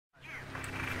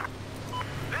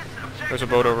There's a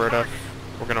boat over at F.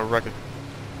 We're gonna wreck it.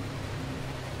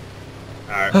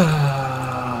 Alright.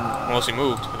 Unless he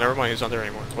moved. Never mind, he's not there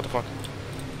anymore. What the fuck?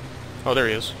 Oh, there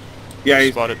he is. Yeah,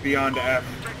 he's spotted. beyond F.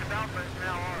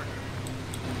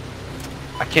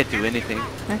 I can't do anything.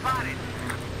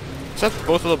 Is that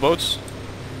both of the boats?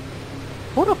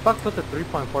 Who the fuck put the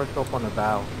 3.4 scope on the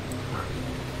bow?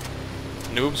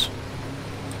 Noobs?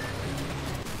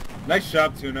 Nice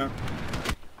job, Tuna.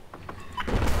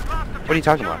 What are you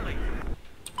talking about?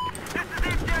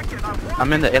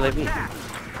 I'm in the LAV.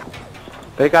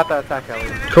 They got the attack alley.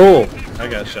 Cool. I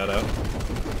got shut out.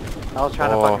 I was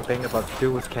trying Oh. to fucking think about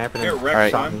dude was camping Get and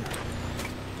wrecked, shot son. me.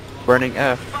 Burning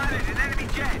F.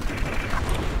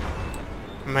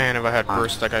 Man, if I had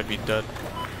burst, that guy'd be dead.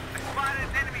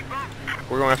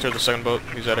 We're going after the second boat.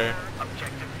 He's at A.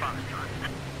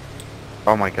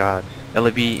 Oh my god.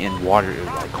 LAV in water is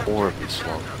like horribly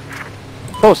slow.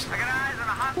 Post!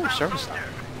 Oh, service now.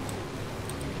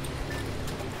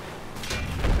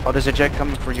 Oh, there's a jet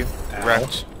coming for you.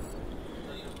 Wrecked.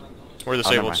 We're never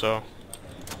disabled, mind. so...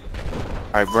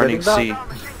 Alright, burning Sitting C.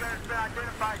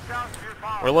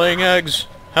 We're laying eggs!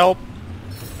 Help!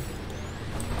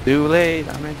 Too late,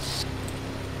 I'm in.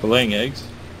 For laying eggs.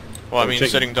 Well, I Oh, mean,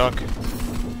 chicken. sitting duck.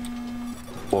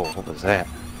 Whoa, what was that?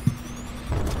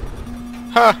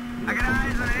 Ha!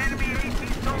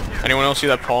 Anyone else see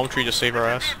that palm tree just save our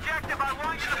ass?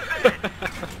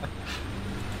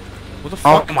 What the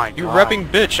fuck? Oh my You God. repping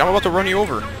bitch! I'm about to run you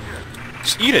over.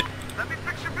 Just eat it!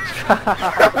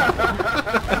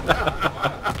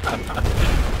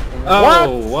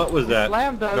 Oh, what was that?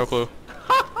 Slammed us. No clue.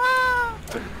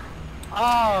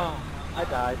 Oh, I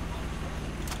died.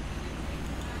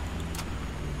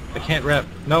 I can't rep.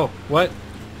 No, what?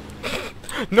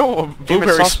 No, a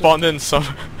blueberry sausage. spawned in some...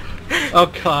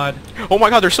 Oh god. Oh my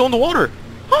god, they're still in the water!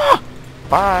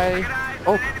 Bye!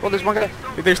 Oh, there's one guy.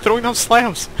 They're throwing down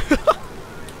slams!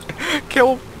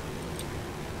 Kill him!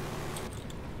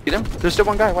 Get him? There's still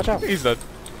one guy, watch out. He's dead.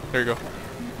 There you go.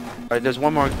 Alright, there's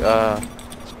one more, spawn.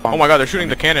 Oh my god, they're shooting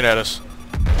the cannon at us.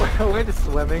 We're just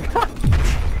swimming.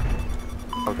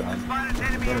 Oh god.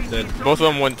 Someone's dead. Both of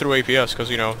them went through APS, because,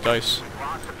 you know, dice.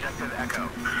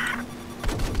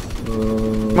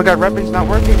 Oh my god, rapping's not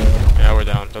working. Yeah, we're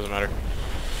down. Doesn't matter.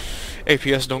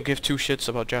 APS don't give two shits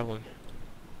about Javelin.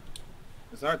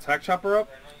 Is our attack chopper up?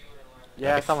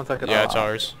 Yeah, someone took it Yeah, off. it's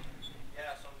ours.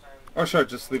 Oh sure,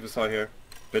 just leave us all here.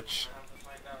 Bitch.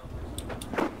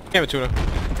 Damn it, Tuna.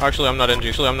 Actually, I'm not NG.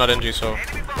 Actually, I'm not NG, so...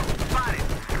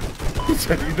 He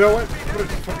said, you know what? I'm gonna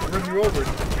just fucking run you over.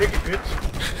 Take it, bitch.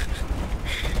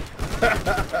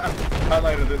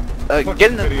 Highlighted it. Fucking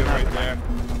get in the- video right there.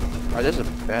 Alright, this is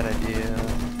a bad idea.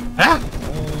 Ah!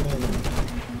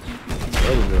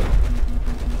 That was it.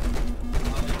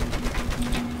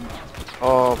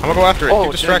 Oh, I'm gonna go after it.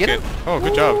 Oh, Keep did I get distracted. him? Oh,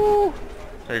 good job. Woo!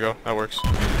 There you go. That works.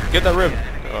 Get that rib.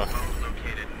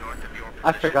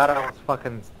 I forgot I was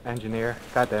fucking engineer.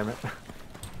 God damn it.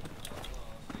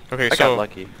 Okay, I got so...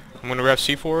 lucky. I'm gonna grab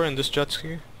C4 and this jet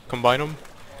ski. Combine them.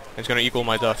 And it's gonna equal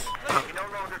my death.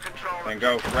 And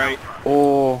go, right.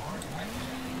 Oh.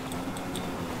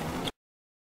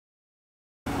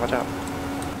 Watch out.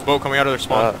 Boat coming out of their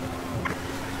spawn.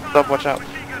 Stop, watch out.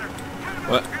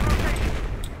 What?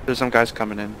 There's some guys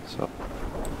coming in, so.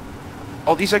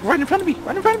 Oh, he's like right in front of me!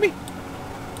 Right in front of me!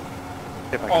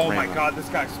 If I can Oh ram my him. god, this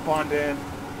guy spawned in.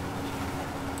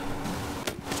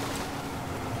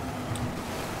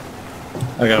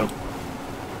 I got him.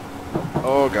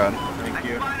 Oh god. Thank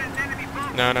you.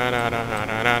 Na na na na na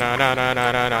na na na na na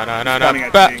na na na na Spawning na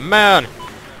at Batman!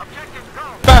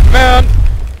 Batman!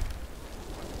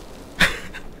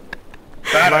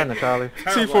 Bad Behind the idea. Charlie.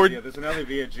 Terrible C4 idea. There's an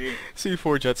LAV at G.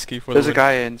 C4 jet ski for There's the a win.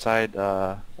 guy inside,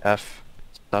 F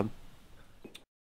sub.